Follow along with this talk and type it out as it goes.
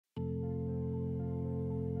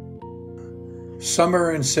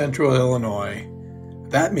Summer in Central Illinois.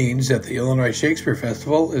 That means that the Illinois Shakespeare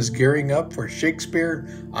Festival is gearing up for Shakespeare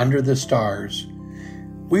Under the Stars.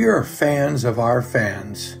 We are fans of our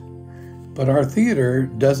fans, but our theater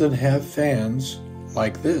doesn't have fans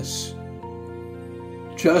like this.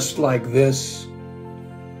 Just like this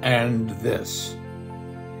and this.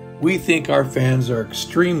 We think our fans are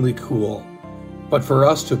extremely cool, but for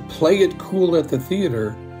us to play it cool at the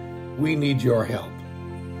theater, we need your help.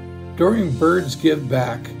 During Birds Give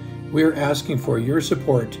Back, we're asking for your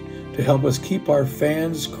support to help us keep our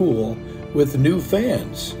fans cool with new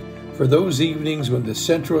fans for those evenings when the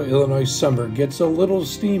Central Illinois summer gets a little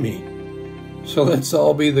steamy. So let's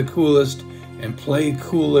all be the coolest and play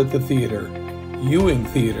cool at the theater, Ewing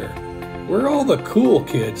Theatre, where all the cool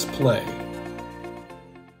kids play.